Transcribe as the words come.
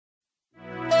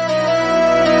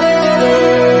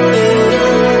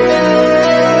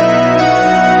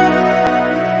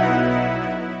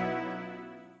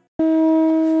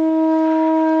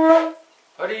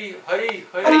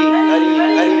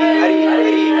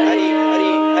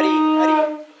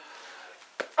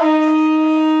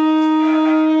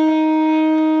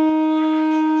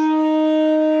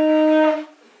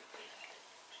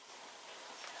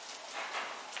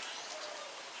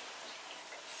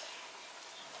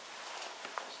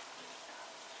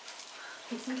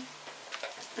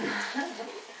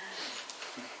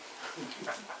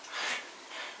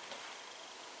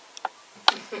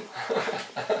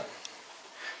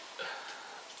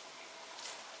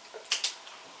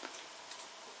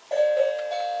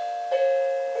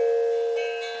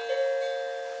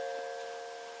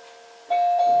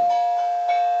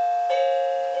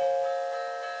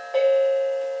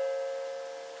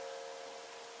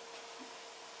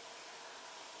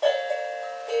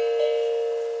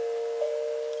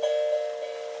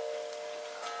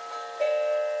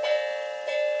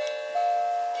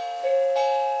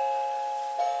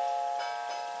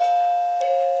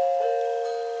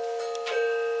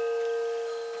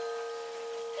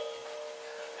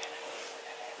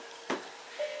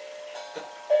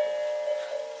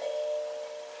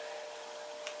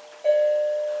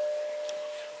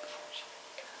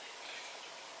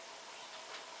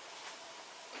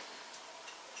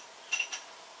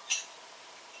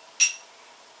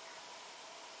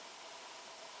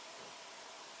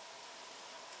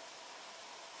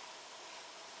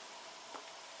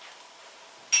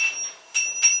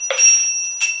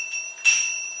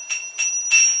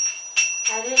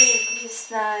Hare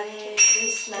Krishna,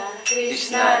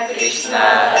 Krishna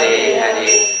Krishna, Hare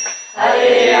Hare,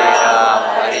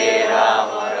 Hare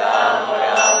Rama, Rama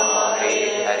Rama,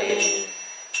 Hare Hare.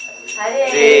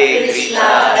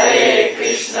 Hare Krishna,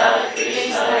 Krishna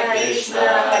Krishna,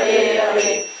 Hare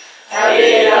Hare,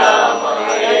 Hare Rama,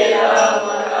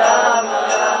 Rama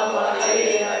Rama,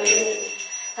 Hare Hare.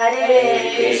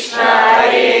 Hare Krishna,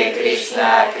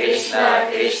 Krishna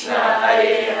Krishna,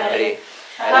 Hare Hare,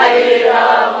 Hare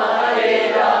Rama,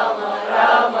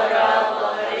 Rama Rama,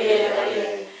 Hare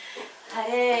Hare.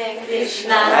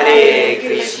 Hare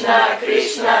Krishna,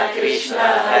 Krishna Krishna,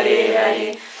 Hare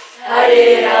Hare,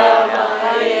 Hare Rama,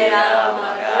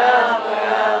 Rama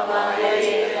Rama,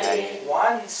 Hare Hare.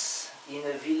 Once in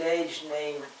a village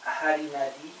named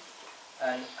Harinadi,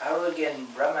 an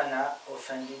arrogant Brahmana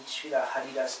offended Srila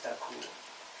Haridasa Thakura.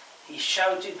 He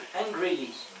shouted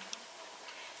angrily,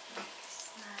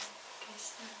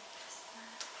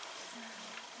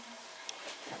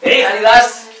 "Hey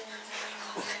Haridas,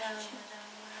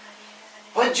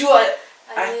 what you are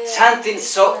chanting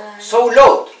so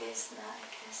loud?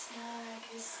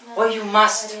 Why you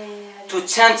must to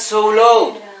chant so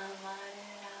loud?"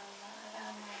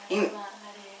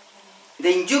 The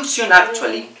injunction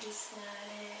actually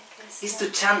is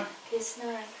to chant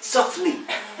softly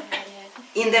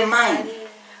in the mind.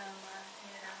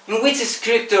 In which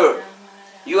scripture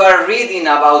you are reading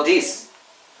about this?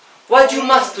 Why you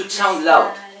must to chant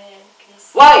loud?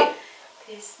 Why?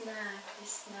 Krishna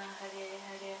Krishna, Hare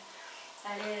Hare,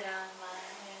 Hare Rama,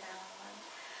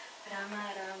 Rama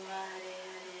Rama, Hare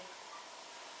Hare.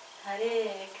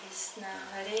 Hare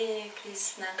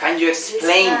Krishna, Can you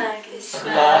explain?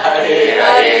 Krishna, Hare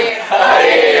Hare,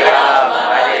 Hare Rama,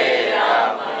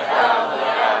 Rama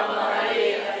Rama,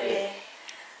 Hare Hare.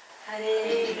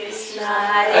 Hare Krishna,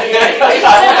 Hare Hare,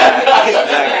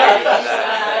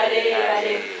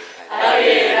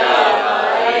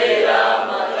 Hare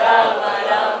Rama,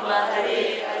 Rama Hare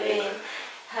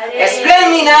Hare. Explain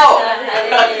me now.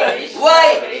 Why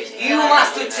you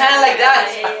must to chant like that?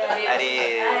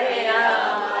 Hare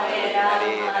Rama,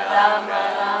 Rama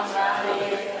Hare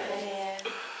Hare.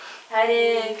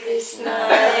 Hare Krishna,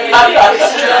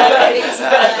 Krishna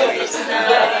Krishna,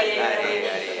 Hare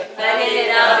Hare,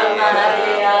 Hare Rama,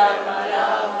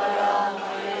 Rama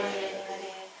Hare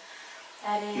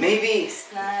Hare. Maybe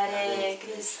Hare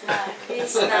Krishna,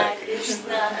 Krishna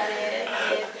Krishna, Hare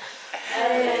Hare,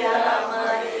 Hare Rama,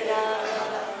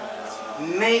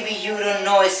 maybe you don't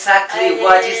know exactly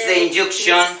what is the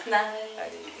injunction.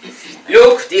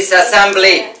 Look, this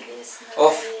assembly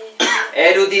of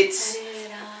erudites.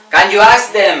 Can you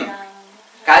ask them?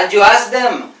 Can you ask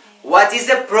them what is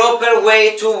the proper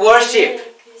way to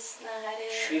worship?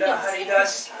 Srila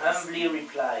Haridas humbly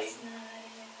replied,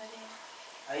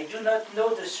 "I do not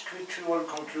know the scriptural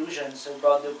conclusions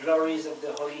about the glories of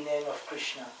the holy name of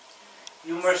Krishna.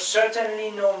 You must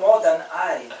certainly know more than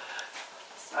I.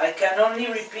 I can only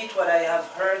repeat what I have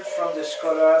heard from the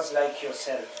scholars like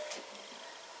yourself.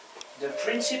 The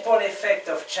principal effect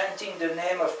of chanting the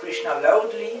name of Krishna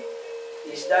loudly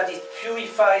is that it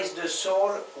purifies the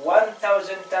soul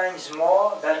 1,000 times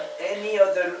more than any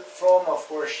other form of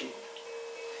worship.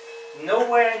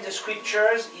 Nowhere in the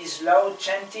scriptures is loud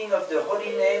chanting of the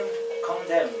holy name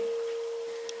condemned.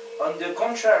 On the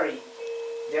contrary,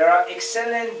 there are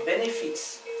excellent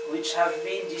benefits which have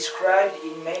been described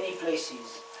in many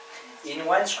places. In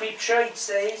one scripture it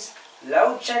says,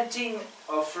 loud chanting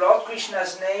of Lord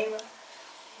Krishna's name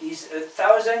is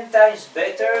 1,000 times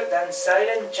better than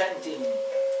silent chanting.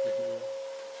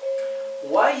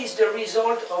 Why is the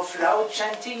result of loud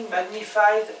chanting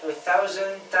magnified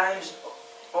 1,000 times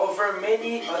over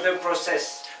many other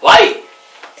processes? Why?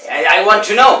 I want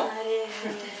to know.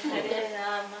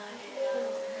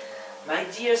 My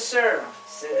dear sir,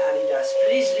 said Haridasa,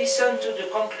 please listen to the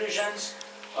conclusions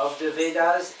of the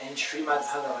Vedas and Srimad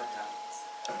Bhagavatam.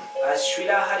 As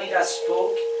Srila Haridasa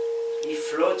spoke, he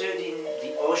floated in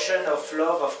the ocean of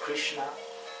love of Krishna,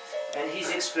 and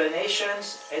his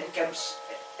explanations encapsuled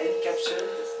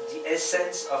the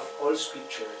essence of all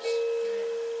scriptures.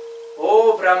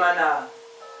 O Brahmana,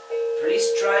 please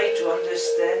try to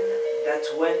understand that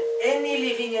when any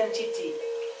living entity,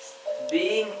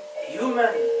 being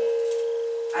human,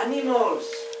 animals,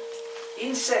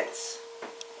 insects,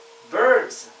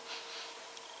 birds,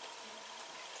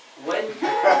 when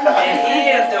they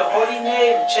hear the holy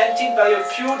name chanted by a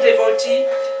pure devotee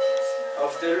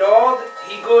of the Lord,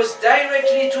 he goes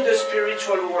directly to the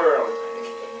spiritual world,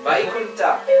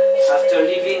 Vaikuntha, after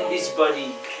leaving this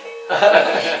body.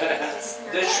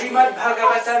 The Srimad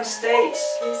Bhagavatam states,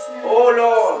 O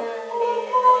Lord,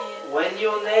 when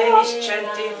your name is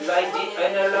chanted by the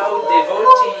unallowed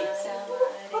devotee,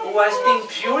 who has been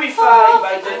purified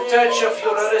by the touch of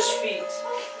your lotus feet,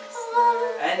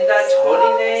 and that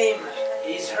holy name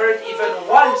is heard even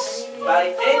once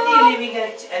by any living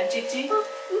entity,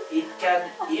 it can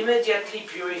immediately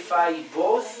purify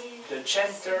both the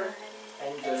chanter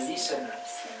and the listener.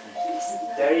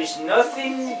 There is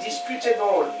nothing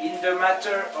disputable in the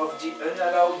matter of the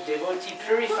unallowed devotee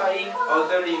purifying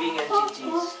other living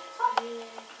entities.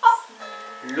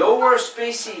 Lower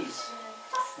species,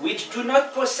 which do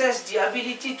not possess the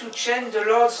ability to chant the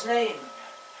Lord's name,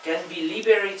 can be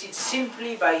liberated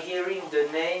simply by hearing the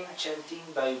name chanting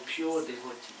by a pure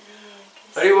devotee.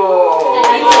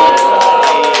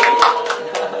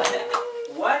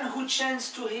 One who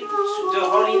chants to the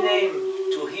holy name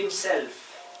to himself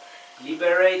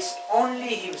liberates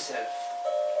only himself,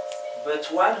 but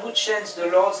one who chants the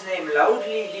Lord's name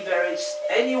loudly liberates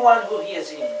anyone who hears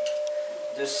him.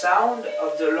 The sound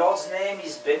of the Lord's name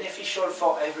is beneficial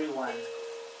for everyone.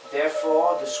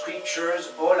 Therefore, the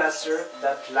scriptures all assert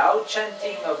that loud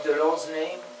chanting of the Lord's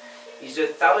name is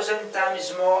 1,000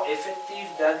 times more effective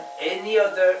than any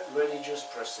other religious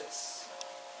process.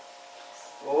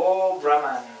 O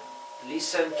Brahman,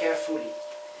 listen carefully.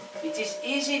 It is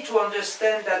easy to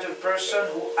understand that a person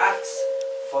who acts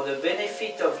for the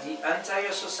benefit of the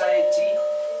entire society,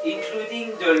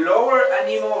 including the lower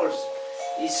animals,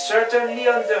 is certainly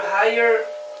on the higher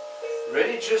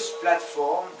religious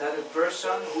platform than a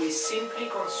person who is simply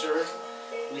concerned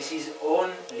with his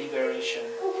own liberation.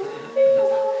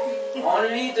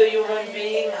 Only the human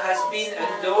being has been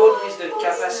endowed with the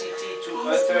capacity to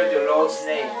utter the Lord's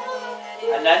name.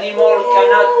 An animal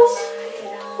cannot.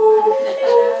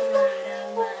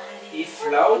 If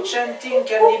loud chanting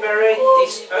can liberate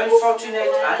these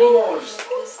unfortunate animals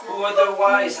who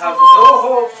otherwise have no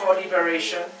hope for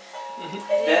liberation,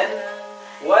 then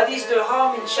what is the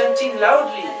harm in chanting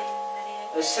loudly?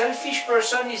 A selfish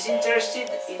person is interested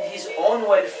in his own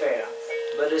welfare,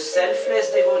 but a selfless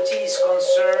devotee is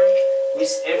concerned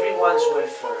with everyone's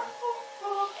welfare.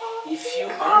 If you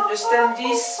understand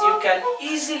this, you can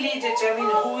easily determine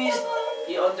who is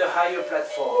on the higher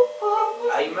platform.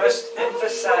 I must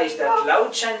emphasize that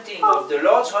loud chanting of the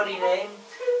Lord's holy name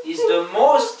is the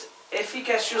most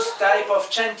efficacious type of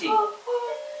chanting.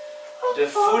 The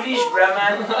foolish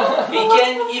Brahman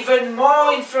became even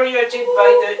more infuriated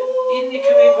by the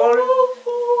unequivocal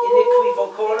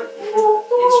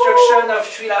instruction of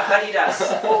Srila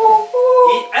Haridasa.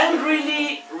 He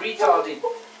angrily retorted.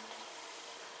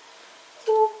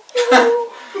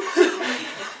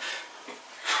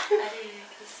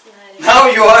 Now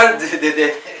you are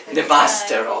the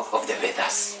master of the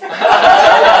Vedas.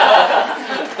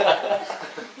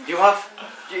 You have,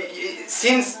 it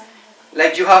seems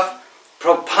like you have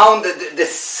propounded the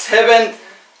 7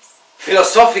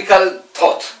 philosophical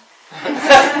thought.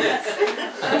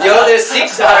 The other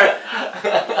 6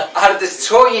 are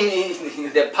destroying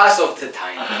in the pass of the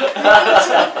time.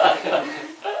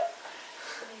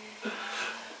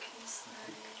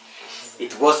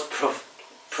 It was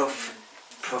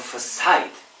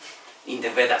prophesied in the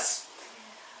Vedas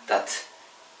that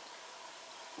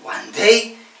one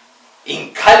day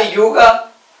in Kali Yuga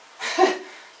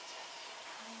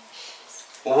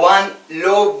one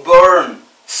low-born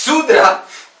Sudra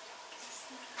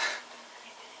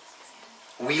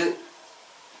will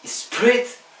spread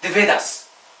the Vedas.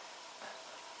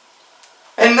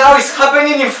 And now it's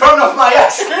happening in front of my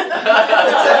eyes.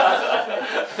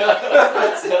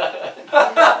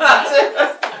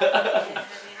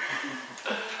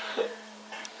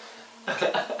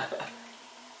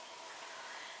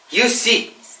 You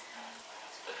see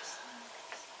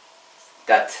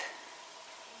that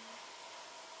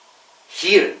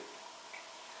here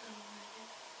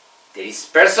there is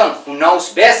person who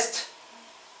knows best,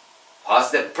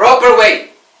 has the proper way.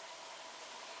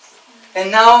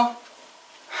 And now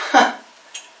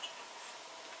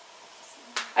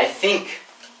I think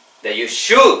that you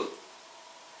should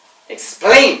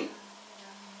explain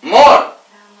more.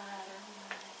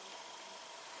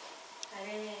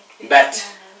 But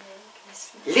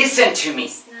listen to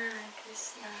me.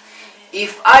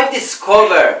 If I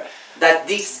discover that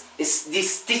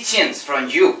these teachings from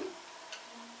you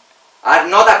are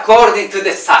not according to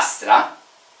the Shastra,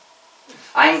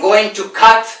 I'm going to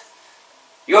cut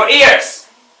your ears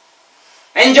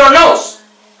and your nose.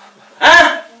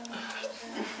 Huh?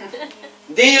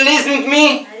 Do you listen to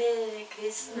me?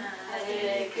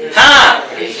 Ha!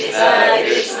 Krishna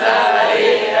Krishna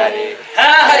Hare Hare Ha!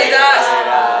 Haridasa!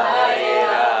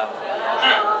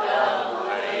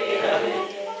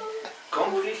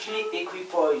 Completely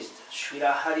equipoised,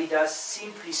 Srila Haridasa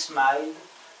simply smiled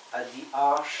at the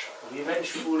harsh,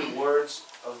 revengeful words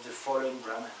of the fallen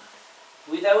Brahman.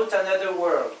 Without another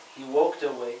word, he walked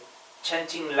away,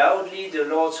 chanting loudly the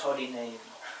Lord's holy name.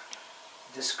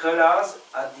 The scholars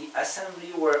at the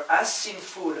assembly were as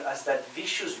sinful as that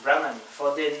vicious Brahman,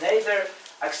 for they neither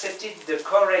accepted the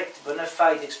correct, bona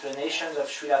fide explanations of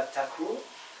Srila Thakura,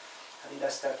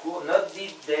 Haridasa Thakur, nor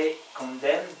did they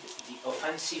condemn the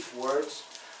offensive words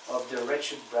of the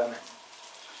wretched Brahman.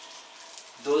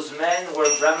 Those men were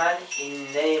Brahman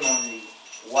in name only,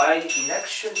 while in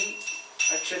actually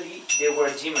they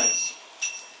were demons.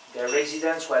 Their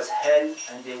residence was hell,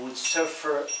 and they would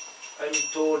suffer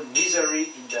untold misery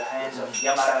in the hands of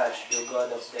Yamaraj, the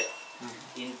god of death.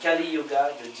 In Kali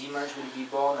Yuga, the demons will be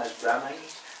born as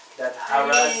Brahmins that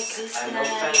harass and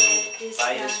offend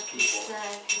pious people.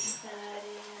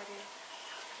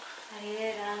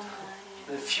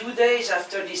 A few days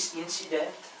after this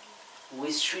incident,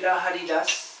 with Srila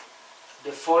Haridasa,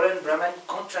 the fallen Brahman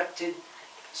contracted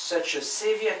such a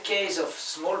severe case of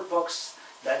smallpox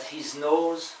that his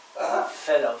nose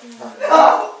fell off.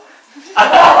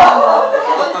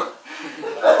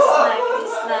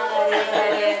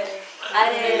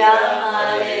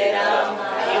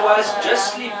 He was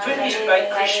justly punished by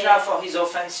Krishna for his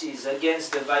offences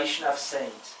against the Vaishnava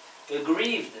saints.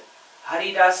 Aggrieved,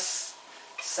 Haridasa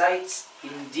cites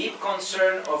in deep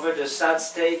concern over the sad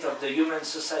state of the human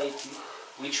society,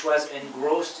 which was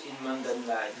engrossed in mundane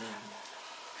life.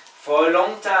 For a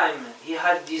long time, he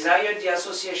had desired the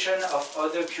association of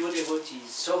other pure devotees,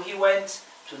 so he went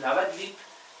to Navadvip,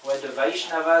 where the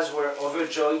Vaishnavas were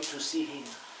overjoyed to see him.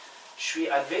 Sri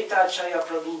Advaita Acharya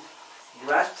Prabhu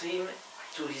grasped him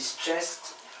to his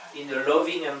chest in a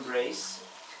loving embrace,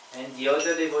 and the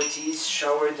other devotees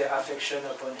showered their affection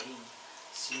upon him.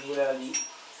 Similarly,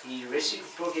 he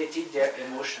reciprocated their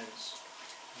emotions.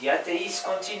 The atheists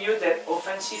continued their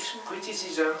offensive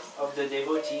criticism of the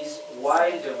devotees,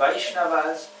 while the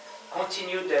Vaishnavas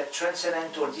continued their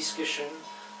transcendental discussion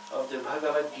of the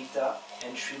Bhagavad Gita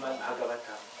and Srimad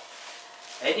Bhagavatam.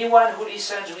 Anyone who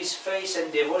listens with faith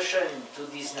and devotion to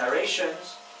these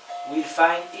narrations will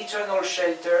find eternal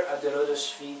shelter at the lotus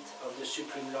feet of the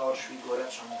Supreme Lord Sri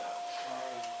Gaurachandra.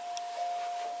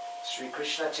 Sri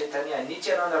Krishna Chaitanya and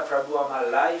Nityananda Prabhu are my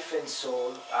life and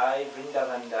soul. I,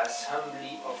 Vrindavan Das,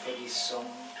 humbly offer this song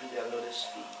to their lotus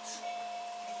feet.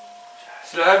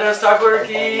 Sri Haridasa Thakur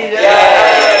ki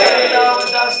jai,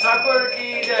 Vrindavan Das Thakur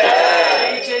ki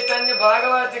jai, Sri Chaitanya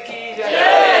Bhagavat ki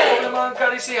jai,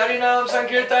 Namankari Sri Harinam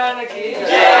Sankirtan ki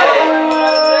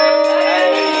jai.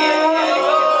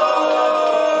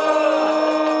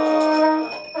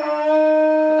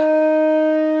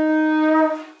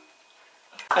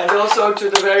 And also to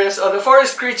the various other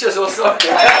forest creatures also.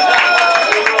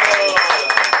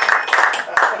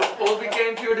 All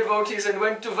became pure devotees and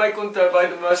went to Vaikuntha by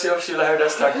the mercy of Srila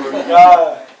Haridasa Thakur.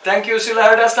 Thank you,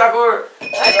 Srila Haridasa Thakur.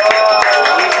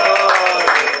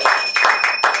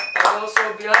 And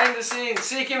also behind the scenes,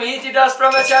 Sikkim Hiti Das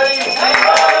Brahmachari.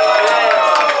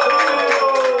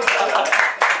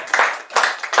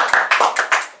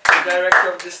 The director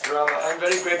of this drama. I'm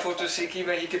very grateful to Sikkim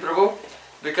Hiti Prabhu,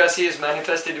 because he has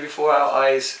manifested before our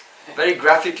eyes, very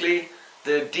graphically,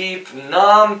 the deep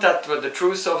Nam Tattva, the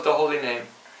truth of the holy name.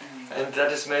 And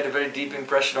that has made a very deep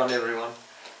impression on everyone.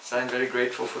 So I'm very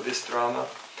grateful for this drama.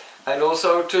 And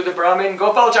also to the Brahmin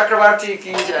Gopal Chakravarti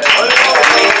ki jai.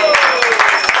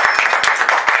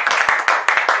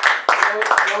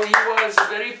 though he was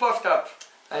very puffed up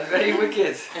and very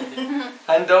wicked,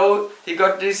 and though he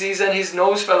got disease and his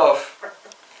nose fell off.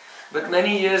 But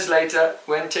many years later,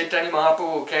 when Chaitanya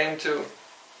Mahaprabhu came to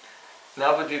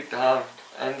Navadvip Dham,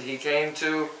 and he came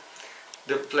to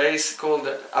the place called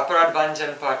Aparad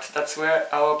Bhanjan Pat, that's where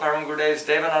our Param Gurudev's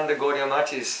Devananda Gauriya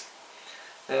Math is.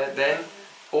 Then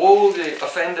all the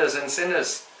offenders and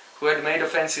sinners who had made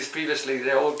offences previously,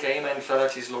 they all came and fell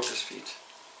at his lotus feet.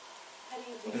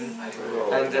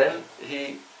 And then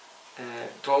he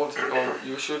told,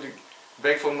 you should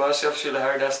beg for mercy of Srila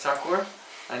Haridasa Thakura,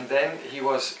 and then he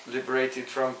was liberated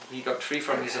he got free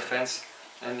from his offence,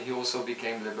 and he also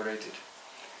became liberated.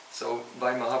 So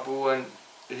by Mahaprabhu and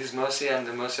his mercy and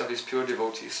the mercy of his pure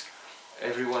devotees,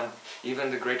 everyone,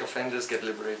 even the great offenders, get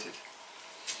liberated.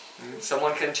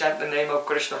 Someone can chant the name of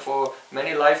Krishna for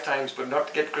many lifetimes but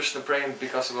not get Krishna Prem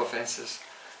because of offences.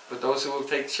 But those who will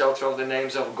take shelter of the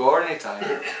names of Gaur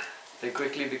Nitai, they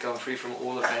quickly become free from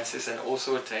all offences and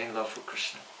also attain love for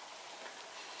Krishna.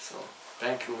 So,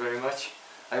 thank you very much.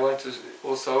 I want to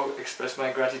also express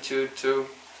my gratitude to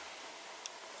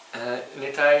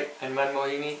Nitai and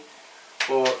Manmohini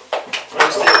for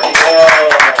hosting me,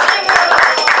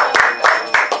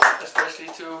 especially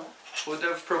to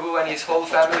Uddhav Prabhu and his whole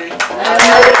family,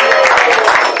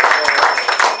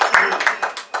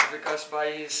 because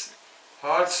by his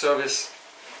hard service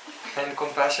and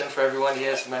compassion for everyone, he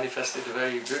has manifested a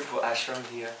very beautiful ashram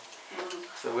here.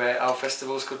 So where our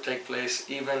festivals could take place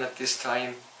even at this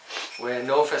time where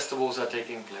no festivals are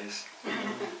taking place.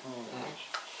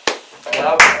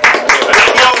 Now,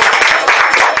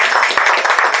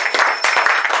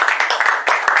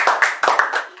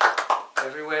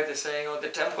 everywhere they're saying, oh, the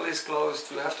temple is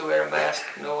closed, you have to wear a mask,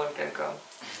 no one can come.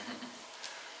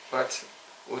 But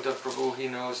Uddhav Prabhu, he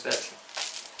knows that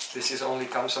this is only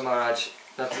Kamsa Maharaj,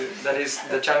 that is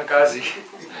the Chankazi.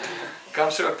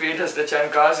 Kamsa appeared as the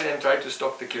Chankazi and tried to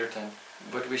stop the kirtan,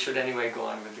 but we should anyway go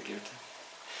on with the kirtan.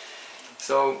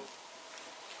 So,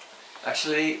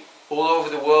 actually, all over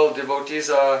the world, devotees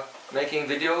are making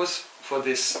videos for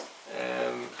this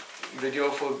video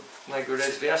for my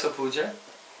Gurudev's Vyasa Puja,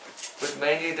 but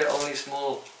mainly they're only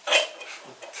small,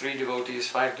 3 devotees,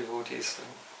 5 devotees,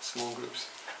 small groups.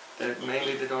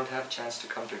 Mainly they don't have a chance to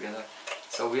come together.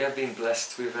 So we have been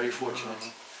blessed, we're very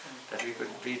fortunate that we could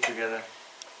be together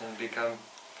and become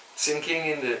sinking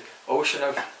in the ocean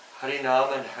of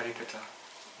Harinam and Harikatha.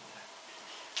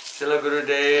 Srila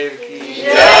Gurudev ki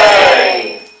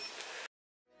Jai!